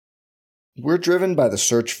We're driven by the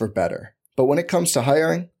search for better. But when it comes to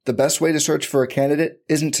hiring, the best way to search for a candidate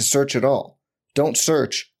isn't to search at all. Don't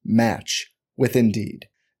search, match with Indeed.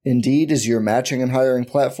 Indeed is your matching and hiring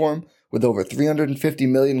platform with over 350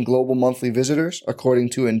 million global monthly visitors,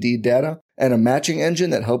 according to Indeed data, and a matching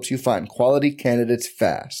engine that helps you find quality candidates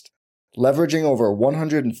fast. Leveraging over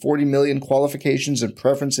 140 million qualifications and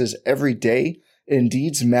preferences every day,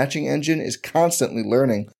 Indeed's matching engine is constantly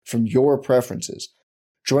learning from your preferences.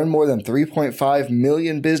 Join more than 3.5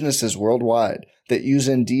 million businesses worldwide that use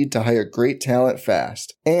Indeed to hire great talent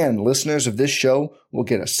fast. And listeners of this show will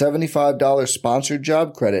get a $75 sponsored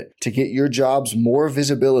job credit to get your jobs more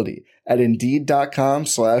visibility at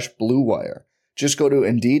Indeed.com/Blue Wire. Just go to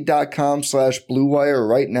Indeed.com/Blue Wire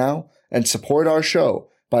right now and support our show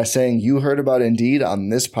by saying you heard about Indeed on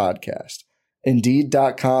this podcast.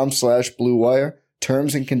 Indeed.com/Blue Wire.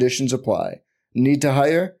 Terms and conditions apply. Need to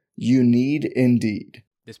hire? You need Indeed.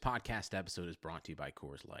 This podcast episode is brought to you by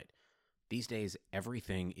Coors Light. These days,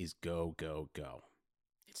 everything is go, go, go.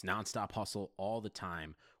 It's nonstop hustle all the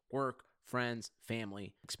time. Work, friends,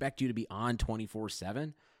 family, expect you to be on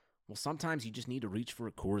 24/7. Well, sometimes you just need to reach for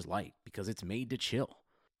a Coors Light because it's made to chill.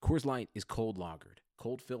 Coors Light is cold lagered,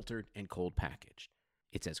 cold filtered, and cold packaged.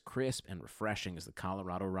 It's as crisp and refreshing as the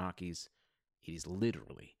Colorado Rockies. It is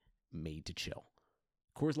literally made to chill.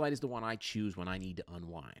 Coors Light is the one I choose when I need to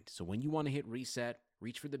unwind. So when you want to hit reset,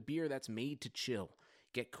 reach for the beer that's made to chill.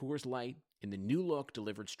 Get Coors Light in the new look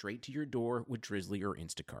delivered straight to your door with Drizzly or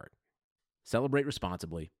Instacart. Celebrate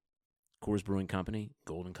responsibly. Coors Brewing Company,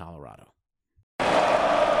 Golden, Colorado.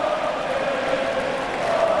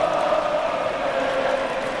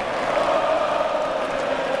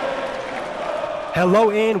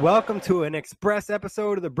 Hello and welcome to an express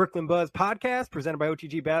episode of the Brooklyn Buzz podcast presented by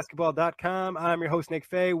OTGBasketball.com. I'm your host, Nick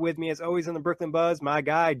Fay. With me, as always, on the Brooklyn Buzz, my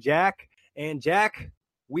guy, Jack. And Jack,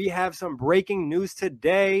 we have some breaking news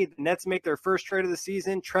today. The Nets make their first trade of the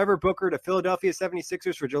season. Trevor Booker to Philadelphia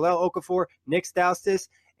 76ers for Jahlil Okafor, Nick Stauskas,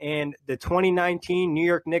 and the 2019 New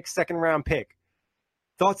York Knicks second-round pick.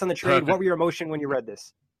 Thoughts on the trade? Perfect. What were your emotion when you read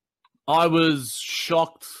this? I was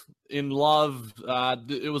shocked, in love.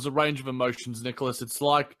 It was a range of emotions, Nicholas. It's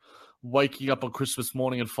like waking up on Christmas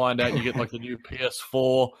morning and find out you get like a new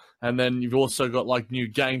PS4, and then you've also got like new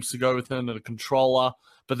games to go with it and a controller.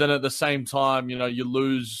 But then at the same time, you know, you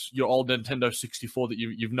lose your old Nintendo 64 that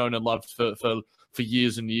you've known and loved for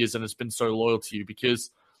years and years, and it's been so loyal to you.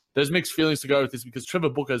 Because there's mixed feelings to go with this, because Trevor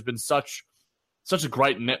Booker has been such a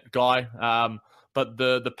great net guy. But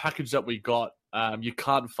the package that we got, you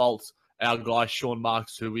can't fault our guy Sean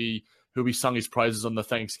Marks, who we sung his praises on the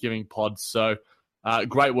Thanksgiving pod. So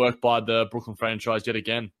great work by the Brooklyn franchise yet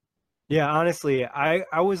again. Yeah, honestly,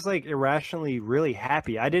 I was like irrationally really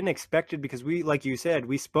happy. I didn't expect it because we, like you said,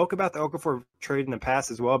 we spoke about the Okafor trade in the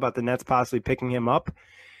past as well, about the Nets possibly picking him up.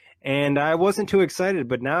 And I wasn't too excited,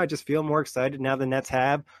 but now I just feel more excited. Now the Nets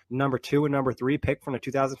have number 2 and number 3 pick from the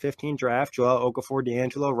 2015 draft, Jahlil Okafor,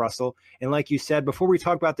 D'Angelo Russell. And like you said, before we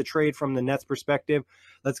talk about the trade from the Nets perspective,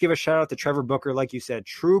 let's give a shout out to Trevor Booker. Like you said,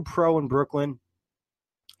 true pro in Brooklyn.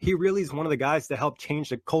 He really is one of the guys that helped change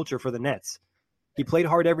the culture for the Nets. He played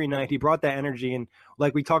hard every night. He brought that energy. And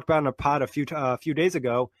like we talked about in a pod a few days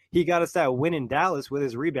ago, he got us that win in Dallas with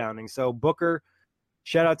his rebounding. So Booker,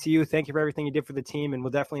 shout out to you. Thank you for everything you did for the team, and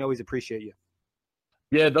we'll definitely always appreciate you.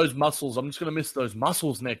 Yeah, those muscles. I'm just going to miss those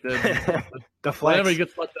muscles, Nick. The flex. Whenever he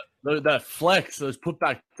gets like that flex, those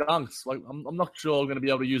putback dunks, like I'm not sure I'm going to be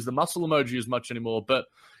able to use the muscle emoji as much anymore. But,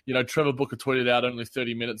 you know, Trevor Booker tweeted out only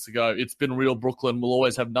 30 minutes ago, "It's been real, Brooklyn. We'll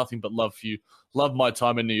always have nothing but love for you. Love my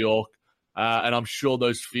time in New York." And I'm sure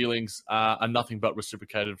those feelings are nothing but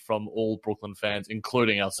reciprocated from all Brooklyn fans,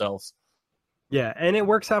 including ourselves. Yeah, and it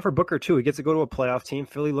works out for Booker, too. He gets to go to a playoff team.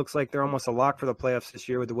 Philly looks like they're almost a lock for the playoffs this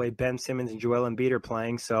year with the way Ben Simmons and Joel Embiid are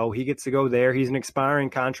playing. So he gets to go there. He's an expiring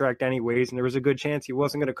contract anyways, and there was a good chance he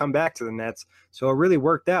wasn't going to come back to the Nets. So it really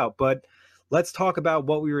worked out. But let's talk about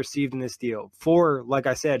what we received in this deal. For, like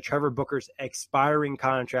I said, Trevor Booker's expiring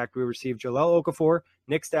contract, we received Jahlil Okafor,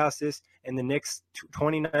 Nick Stauskas, and the Knicks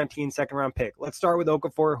 2019 second-round pick. Let's start with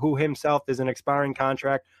Okafor, who himself is an expiring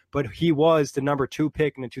contract, but he was the number 2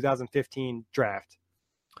 pick in the 2015 draft.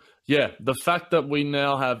 Yeah, the fact that we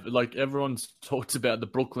now have, like everyone's talked about, the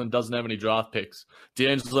Brooklyn doesn't have any draft picks.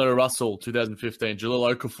 D'Angelo Russell, 2015.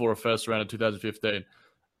 Jahlil Okafor, a first round in 2015.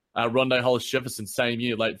 Rondé Hollis-Jefferson, same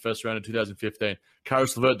year, late first round in 2015.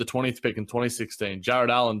 Karis LeVert, the 20th pick in 2016. Jared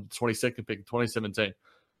Allen, the 22nd pick in 2017.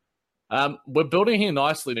 We're building here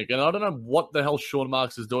nicely, Nick, and I don't know what the hell Sean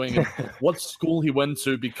Marks is doing and what school he went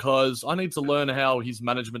to, because I need to learn how his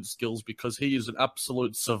management skills, because he is an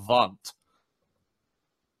absolute savant.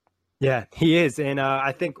 Yeah, he is. And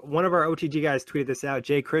I think one of our OTG guys tweeted this out,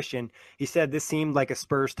 Jay Christian. He said this seemed like a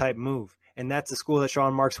Spurs type move. And that's the school that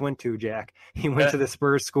Sean Marks went to, Jack. He went Yeah. to the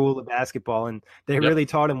Spurs school of basketball, and they Yep. really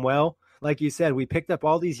taught him well. Like you said, we picked up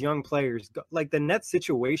all these young players. Like the Nets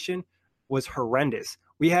situation was horrendous.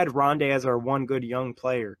 We had Rondé as our one good young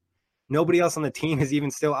player. Nobody else on the team is even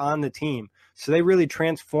still on the team. So they really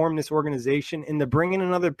transformed this organization. And to bring in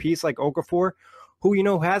another piece like Okafor,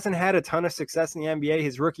 who, hasn't had a ton of success in the NBA.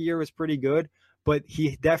 His rookie year was pretty good, but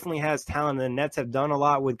he definitely has talent. And the Nets have done a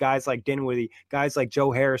lot with guys like Dinwiddie, guys like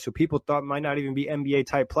Joe Harris, who people thought might not even be NBA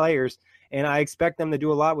type players. And I expect them to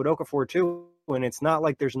do a lot with Okafor too. And it's not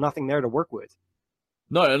like there's nothing there to work with.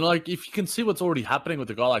 No, and like if you can see what's already happening with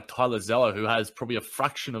a guy like Tyler Zeller, who has probably a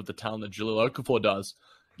fraction of the talent that Jahlil Okafor does,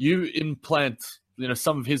 you implant,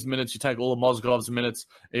 some of his minutes, you take all of Mozgov's minutes,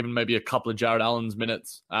 even maybe a couple of Jared Allen's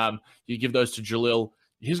minutes, you give those to Jahlil.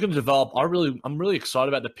 He's going to develop. I'm really excited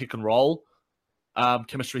about the pick and roll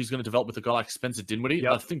chemistry he's going to develop with a guy like Spencer Dinwiddie.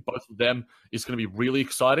 Yep. I think both of them is going to be really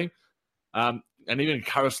exciting. And even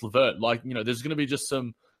Karis LeVert, there's going to be just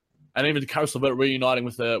some. And even Karis LeVert reuniting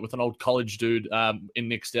with an old college dude in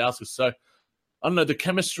Nick Stauskas. So, I don't know, the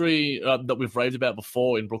chemistry that we've raved about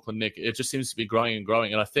before in Brooklyn, Nick, it just seems to be growing and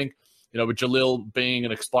growing. And I think, with Jahlil being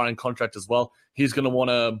an expiring contract as well, he's going to want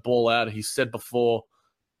to ball out. He said before,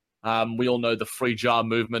 we all know the free jar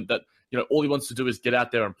movement that, all he wants to do is get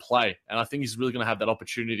out there and play. And I think he's really going to have that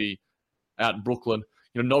opportunity out in Brooklyn.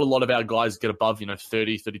 Not a lot of our guys get above,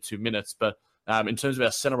 30, 32 minutes, but in terms of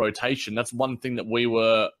our center rotation, that's one thing that we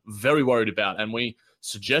were very worried about, and we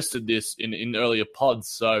suggested this in earlier pods.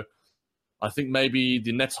 So I think maybe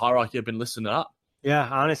the Nets hierarchy have been listening up. Yeah,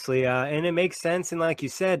 honestly, and it makes sense. And like you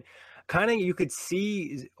said, kind of you could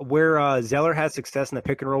see where Zeller has success in the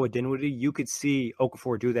pick and roll with Dinwiddie. You could see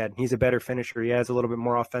Okafor do that. He's a better finisher. He has a little bit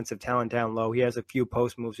more offensive talent down low. He has a few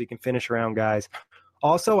post moves. He can finish around guys.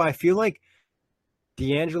 Also, I feel like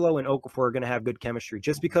D'Angelo and Okafor are going to have good chemistry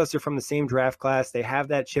just because they're from the same draft class. They have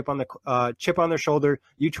that chip on their shoulder.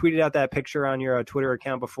 You tweeted out that picture on your Twitter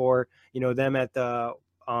account before. Them at the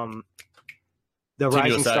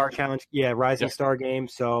Rising Star Challenge, Rising Star game.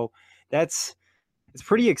 So it's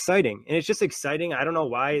pretty exciting, and it's just exciting. I don't know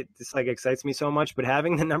why this excites me so much, but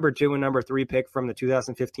having the number 2 and number 3 pick from the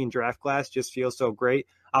 2015 draft class just feels so great.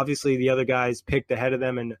 Obviously, the other guys picked ahead of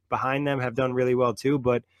them and behind them have done really well too,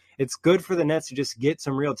 but it's good for the Nets to just get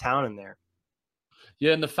some real talent in there.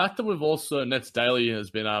 Yeah, and the fact that we've also, Nets Daily has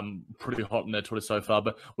been pretty hot in their Twitter so far,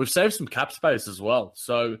 but we've saved some cap space as well.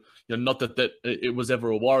 So, not that it was ever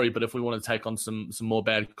a worry, but if we want to take on some more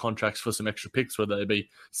bad contracts for some extra picks, whether they be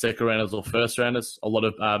second rounders or first rounders, a lot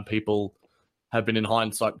of people have been in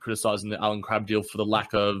hindsight criticizing the Allen Crabbe deal for the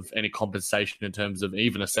lack of any compensation in terms of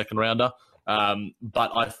even a second rounder.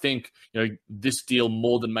 But I think, this deal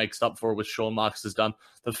more than makes up for it, what Sean Marks has done.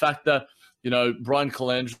 The fact that, Brian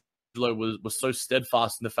Colangelo was so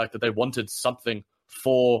steadfast in the fact that they wanted something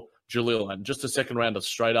for Jahlil and just a second rounder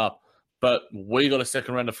straight up. But we got a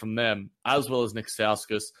second rounder from them, as well as Nick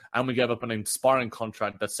Stauskas, and we gave up an inspiring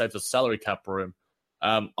contract that saved us salary cap room.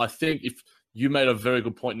 I think if you made a very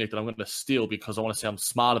good point, Nick, that I'm going to steal because I want to sound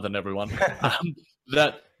smarter than everyone,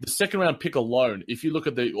 that the second round pick alone, if you look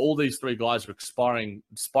at all these 3 guys are expiring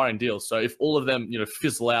deals. So if all of them,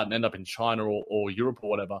 fizzle out and end up in China or Europe or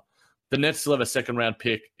whatever, the Nets still have a second round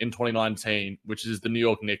pick in 2019, which is the New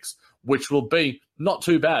York Knicks, which will be not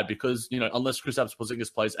too bad because, unless Kristaps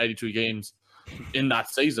Porzingis plays 82 games in that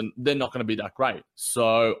season, they're not going to be that great.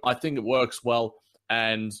 So I think it works well.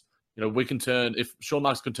 And, we can if Sean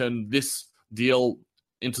Marks can turn this deal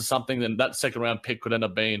into something, then that second round pick could end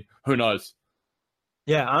up being, who knows?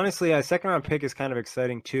 Yeah, honestly, a second round pick is kind of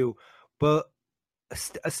exciting too. But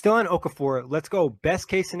still on Okafor, let's go best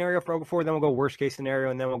case scenario for Okafor, then we'll go worst case scenario,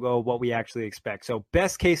 and then we'll go what we actually expect. So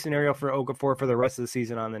best case scenario for Okafor for the rest of the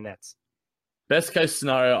season on the Nets. Best case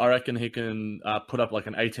scenario, I reckon he can put up like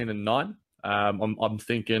an 18-9. I'm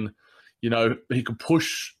thinking, he could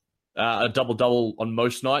push a double-double on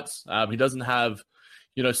most nights. He doesn't have,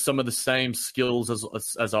 some of the same skills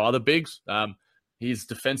as our other bigs. He's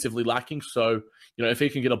defensively lacking. So, if he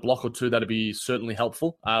can get a block or 2, that'd be certainly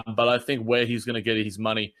helpful. But I think where he's going to get his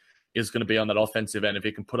money is going to be on that offensive end. If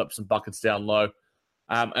he can put up some buckets down low.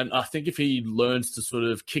 And I think if he learns to sort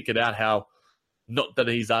of kick it out, not that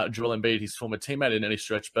he's Joel Embiid, his former teammate in any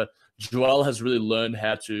stretch, but Joel has really learned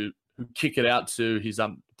how to kick it out to his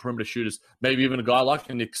perimeter shooters. Maybe even a guy like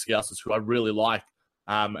Nick Stauskas, who I really like,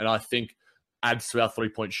 and I think adds to our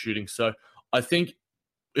 3-point shooting. So I think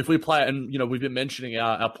if we play, and we've been mentioning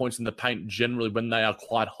our points in the paint generally when they are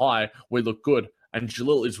quite high, we look good, and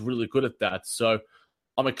Jahlil is really good at that. So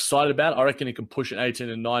I'm excited about. I reckon he can push an 18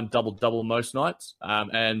 and 9 double most nights.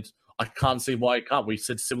 And I can't see why he can't. We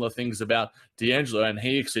said similar things about D'Angelo, and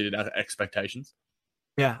he exceeded our expectations.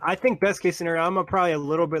 Yeah, I think best case scenario, I'm probably a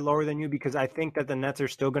little bit lower than you because I think that the Nets are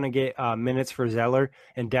still going to get minutes for Zeller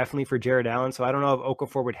and definitely for Jared Allen. So I don't know if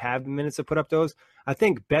Okafor would have the minutes to put up those. I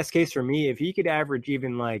think best case for me, if he could average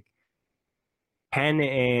even like 10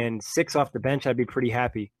 and 6 off the bench, I'd be pretty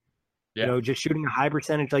happy. Yeah. You know, just shooting a high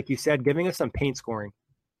percentage, like you said, giving us some paint scoring.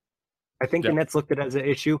 I think the Nets looked at it as an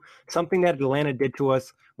issue. Something that Atlanta did to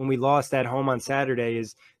us when we lost at home on Saturday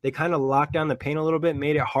is they kind of locked down the paint a little bit,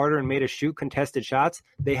 made it harder and made us shoot contested shots.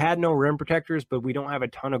 They had no rim protectors, but we don't have a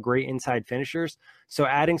ton of great inside finishers. So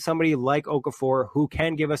adding somebody like Okafor who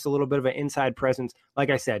can give us a little bit of an inside presence,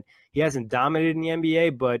 like I said, he hasn't dominated in the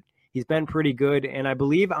NBA, but he's been pretty good. And I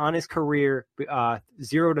believe on his career,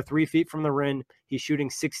 0 to 3 feet from the rim, he's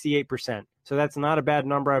shooting 68%. So that's not a bad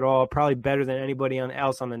number at all. Probably better than anybody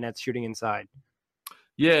else on the Nets shooting inside.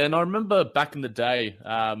 Yeah, and I remember back in the day,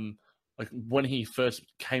 like when he first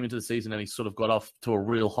came into the season and he sort of got off to a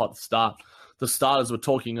real hot start, the starters were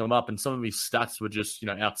talking him up, and some of his stats were just,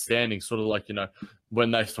 outstanding. Sort of like, when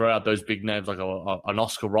they throw out those big names like an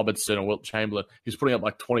Oscar Robertson or Wilt Chamberlain, he's putting up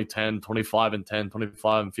like 20, 10, 25 and 10,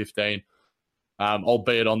 25 and 15,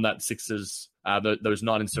 albeit on that Sixers, those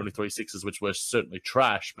 1973 Sixers, which were certainly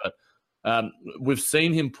trash. But we've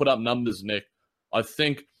seen him put up numbers, Nick. I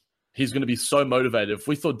think he's going to be so motivated. If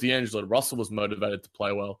we thought D'Angelo Russell was motivated to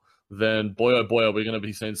play well, then boy, oh boy, are we going to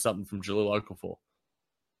be seeing something from Jahlil Okafor.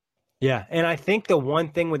 Yeah, and I think the one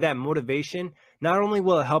thing with that motivation, not only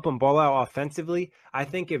will it help him ball out offensively, I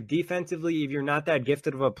think if defensively, if you're not that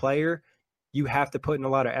gifted of a player, you have to put in a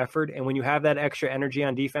lot of effort. And when you have that extra energy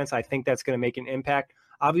on defense, I think that's going to make an impact.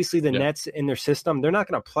 Obviously, the Nets in their system, they're not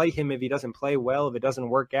going to play him if he doesn't play well, if it doesn't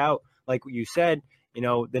work out. Like you said,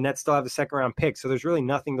 the Nets still have the second-round pick, so there's really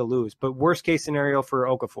nothing to lose. But worst-case scenario for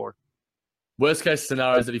Okafor? Worst-case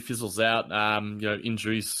scenario is that he fizzles out.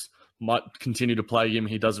 Injuries might continue to plague him.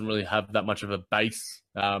 He doesn't really have that much of a base,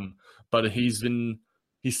 but he's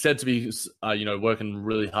said to be, working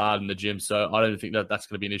really hard in the gym. So I don't think that that's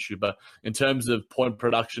going to be an issue. But in terms of point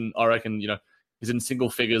production, I reckon, he's in single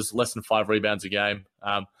figures, less than 5 rebounds a game.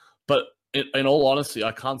 But in all honesty,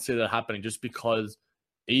 I can't see that happening just because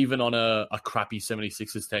even on a crappy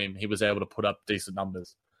 76ers team, he was able to put up decent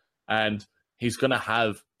numbers. And he's going to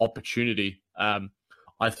have opportunity.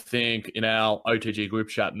 I think in our OTG group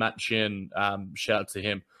chat, Matt Chin, shout out to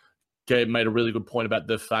him, made a really good point about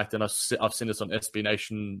the fact, and I've seen this on SB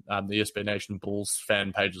Nation, the SB Nation Bulls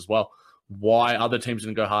fan page as well, why other teams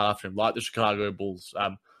didn't go hard after him, like the Chicago Bulls.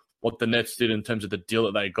 What the Nets did in terms of the deal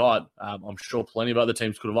that they got, I'm sure plenty of other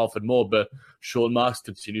teams could have offered more, but Sean Marks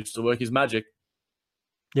continues to work his magic.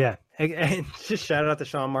 Yeah, and just shout out to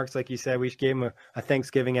Sean Marks, like you said. We gave him a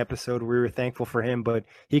Thanksgiving episode. We were thankful for him, but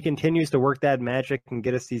he continues to work that magic and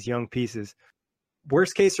get us these young pieces.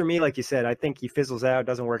 Worst case for me, like you said, I think he fizzles out,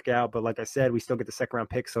 doesn't work out. But like I said, we still get the second-round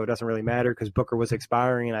pick, so it doesn't really matter because Booker was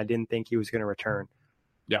expiring, and I didn't think he was going to return.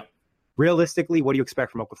 Yeah. Realistically, what do you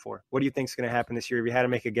expect from Okafor? What do you think is going to happen this year if you had to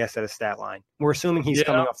make a guess at a stat line? We're assuming he's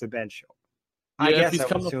coming off the bench. I guess I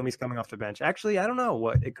would assume he's coming off the bench. Actually, I don't know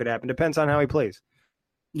what it could happen. Depends on how he plays.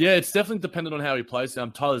 Yeah, it's definitely dependent on how he plays.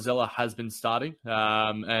 Tyler Zeller has been starting,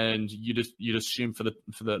 and you'd assume for the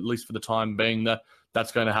at least for the time being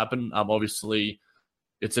that's going to happen. Obviously,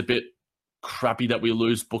 it's a bit crappy that we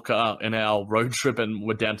lose Booker in our road trip, and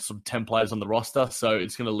we're down to some 10 players on the roster, so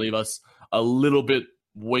it's going to leave us a little bit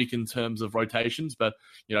weak in terms of rotations. But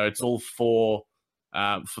it's all for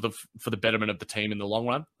the betterment of the team in the long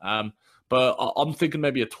run. But I'm thinking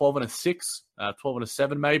maybe a 12 and a 6, 12 and a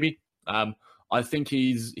 7 maybe. I think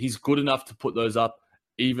he's good enough to put those up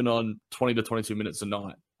even on 20 to 22 minutes a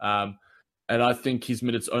night. And I think his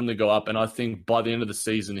minutes only go up. And I think by the end of the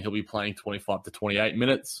season, he'll be playing 25 to 28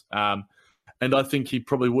 minutes. And I think he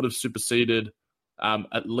probably would have superseded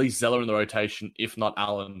at least Zeller in the rotation, if not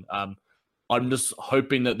Allen. I'm just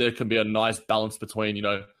hoping that there can be a nice balance between,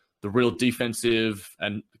 the real defensive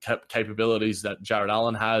and capabilities that Jared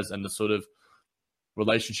Allen has and the sort of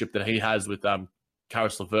relationship that he has with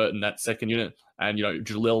Karis LeVert in that second unit, and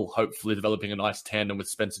Jahlil hopefully developing a nice tandem with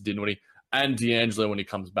Spencer Dinwiddie and D'Angelo when he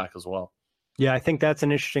comes back as well. Yeah, I think that's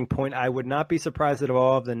an interesting point. I would not be surprised at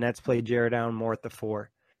all if the Nets played Jared Allen more at the 4.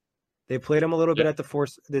 They played him a little bit at the 4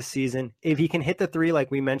 this season. If he can hit the 3,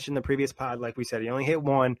 like we mentioned in the previous pod, like we said, he only hit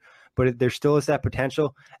 1, but there still is that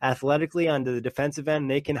potential. Athletically, on the defensive end,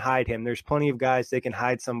 they can hide him. There's plenty of guys they can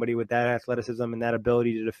hide somebody with that athleticism and that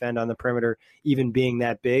ability to defend on the perimeter, even being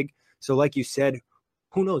that big. So like you said,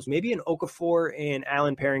 who knows, maybe an Okafor and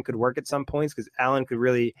Allen pairing could work at some points because Allen could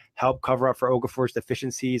really help cover up for Okafor's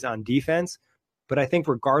deficiencies on defense. But I think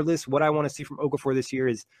regardless, what I want to see from Okafor this year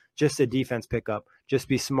is just a defense pickup. Just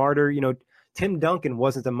be smarter. Tim Duncan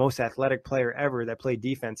wasn't the most athletic player ever that played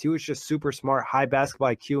defense. He was just super smart, high basketball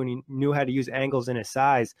IQ, and he knew how to use angles in his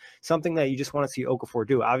size, something that you just want to see Okafor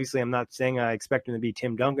do. Obviously, I'm not saying I expect him to be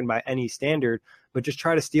Tim Duncan by any standard, but just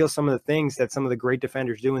try to steal some of the things that some of the great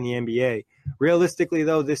defenders do in the NBA. Realistically,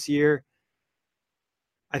 though, this year,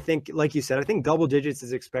 I think, like you said, I think double digits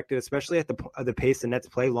is expected, especially at the pace the Nets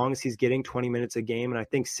play, long as he's getting 20 minutes a game, and I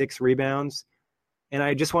think 6 rebounds. And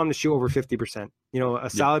I just want him to shoot over 50%, a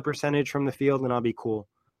solid percentage from the field, and I'll be cool.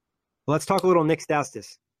 Let's talk a little Nick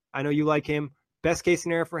Stauskas. I know you like him. Best case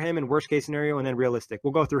scenario for him and worst case scenario, and then realistic.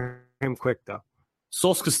 We'll go through him quick, though.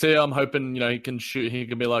 Sauce Castillo, I'm hoping, he can shoot. He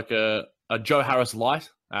can be like a Joe Harris light,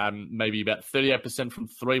 maybe about 38% from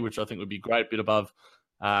 3, which I think would be great, a bit above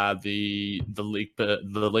the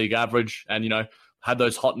league average. And, had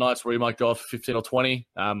those hot nights where he might go off 15 or 20,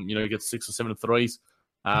 get 6 or 7 threes.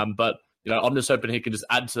 But I'm just hoping he can just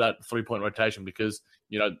add to that 3-point rotation because,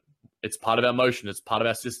 it's part of our motion. It's part of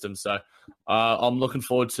our system. So I'm looking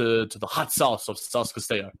forward to the hot sauce of Sauce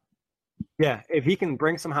Castillo. Yeah, if he can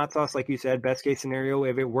bring some hot sauce, like you said, best case scenario,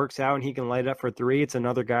 if it works out and he can light it up for 3, it's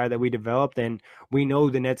another guy that we developed. And we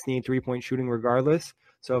know the Nets need 3-point shooting regardless.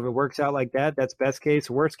 So if it works out like that, that's best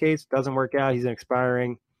case. Worst case, doesn't work out. He's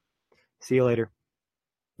expiring. See you later.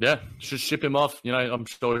 Yeah, just ship him off. I'm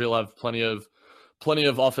sure he'll have plenty of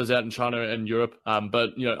offers out in China and Europe,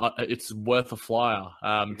 but it's worth a flyer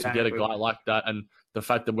to get a guy like that. And the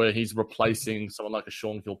fact that where he's replacing someone like a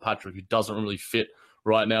Sean Kilpatrick who doesn't really fit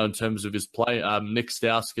right now in terms of his play. Nick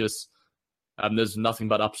Stauskas, there's nothing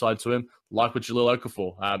but upside to him, like with Jahlil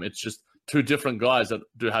Okafor. It's just 2 different guys that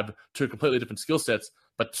do have 2 completely different skill sets,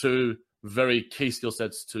 but 2 very key skill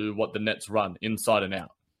sets to what the Nets run inside and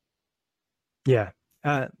out. Yeah,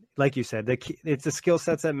 like you said, it's the skill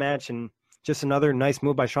sets that match, and just another nice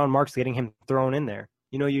move by Sean Marks getting him thrown in there.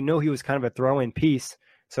 He was kind of a throw-in piece,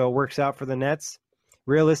 so it works out for the Nets.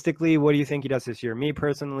 Realistically, what do you think he does this year? Me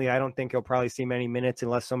personally, I don't think he'll probably see many minutes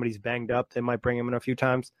unless somebody's banged up. They might bring him in a few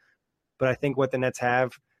times. But I think what the Nets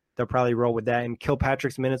have, they'll probably roll with that. And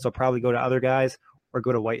Kilpatrick's minutes will probably go to other guys or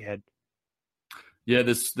go to Whitehead. Yeah,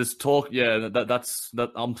 this talk, that's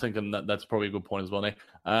I'm thinking that's probably a good point as well, Nick.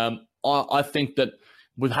 I think that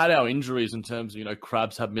we've had our injuries in terms of,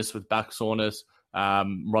 Krabs have missed with back soreness.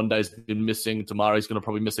 Rondé's been missing. Damari's going to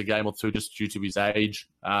probably miss a game or 2 just due to his age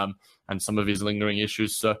and some of his lingering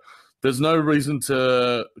issues. So there's no reason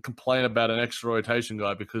to complain about an extra rotation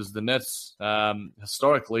guy because the Nets,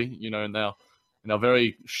 historically, in our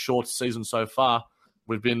very short season so far,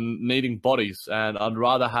 we've been needing bodies. And I'd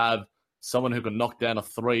rather have someone who can knock down a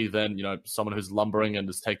 3 than, someone who's lumbering and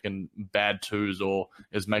is taking bad 2s or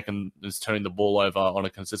is turning the ball over on a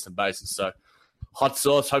consistent basis. So hot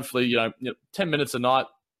sauce, hopefully, 10 minutes a night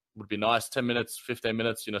would be nice. 10 minutes, 15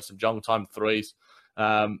 minutes, some jungle time 3s.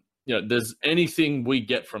 There's anything we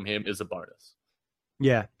get from him is a bonus.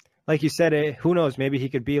 Yeah. Like you said, who knows? Maybe he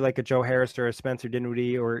could be like a Joe Harris or a Spencer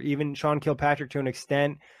Dinwiddie or even Sean Kilpatrick to an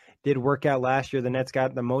extent. Did work out last year. The Nets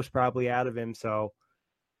got the most probably out of him. So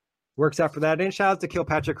works out for that. And shout out to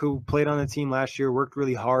Kilpatrick, who played on the team last year, worked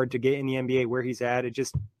really hard to get in the NBA where he's at. It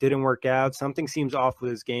just didn't work out. Something seems off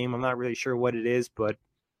with his game. I'm not really sure what it is, but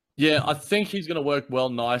yeah, I think he's going to work well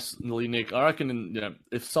nicely, Nick. I reckon,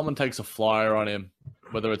 if someone takes a flyer on him,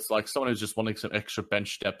 whether it's like someone who's just wanting some extra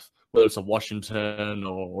bench depth, whether it's a Washington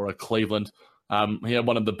or a Cleveland, he had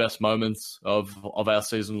one of the best moments of our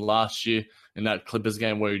season last year in that Clippers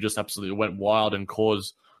game where he just absolutely went wild and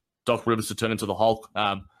caused Doc Rivers to turn into the Hulk,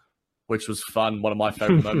 which was fun. One of my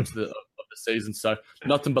favorite moments of the season. So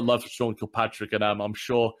nothing but love for Sean Kilpatrick, and I'm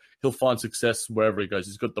sure he'll find success wherever he goes.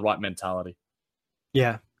 He's got the right mentality.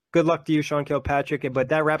 Yeah. Good luck to you, Sean Kilpatrick. But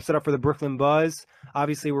that wraps it up for the Brooklyn Buzz.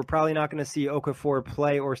 Obviously, we're probably not going to see Okafor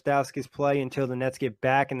play or Stauskas play until the Nets get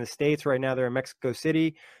back in the States. Right now, they're in Mexico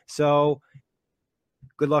City. So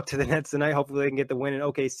good luck to the Nets tonight. Hopefully, they can get the win in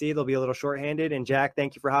OKC. They'll be a little shorthanded. And, Jack,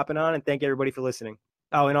 thank you for hopping on, and thank everybody for listening.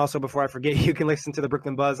 Oh, and also, before I forget, you can listen to the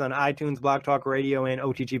Brooklyn Buzz on iTunes, Blog Talk Radio, and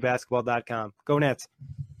OTGBasketball.com. Go Nets.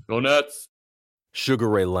 Go Nets. Sugar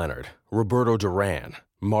Ray Leonard, Roberto Duran,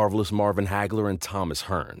 Marvelous Marvin Hagler, and Thomas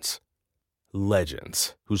Hearns.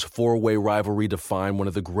 Legends, whose 4-way rivalry defined one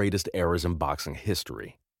of the greatest eras in boxing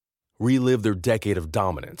history. Relive their decade of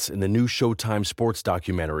dominance in the new Showtime sports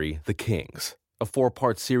documentary, The Kings, a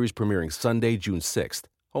 4-part series premiering Sunday, June 6th,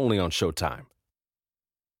 only on Showtime.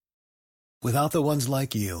 Without the ones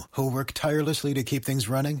like you, who work tirelessly to keep things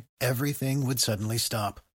running, everything would suddenly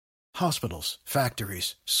stop. Hospitals,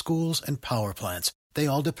 factories, schools, and power plants, they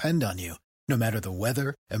all depend on you. No matter the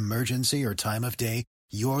weather, emergency, or time of day,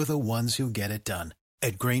 you're the ones who get it done.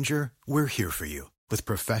 At Grainger, we're here for you with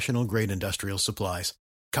professional-grade industrial supplies.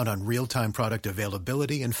 Count on real-time product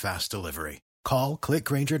availability and fast delivery. Call, click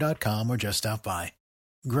Grainger.com, or just stop by.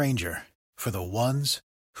 Grainger, for the ones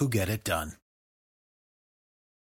who get it done.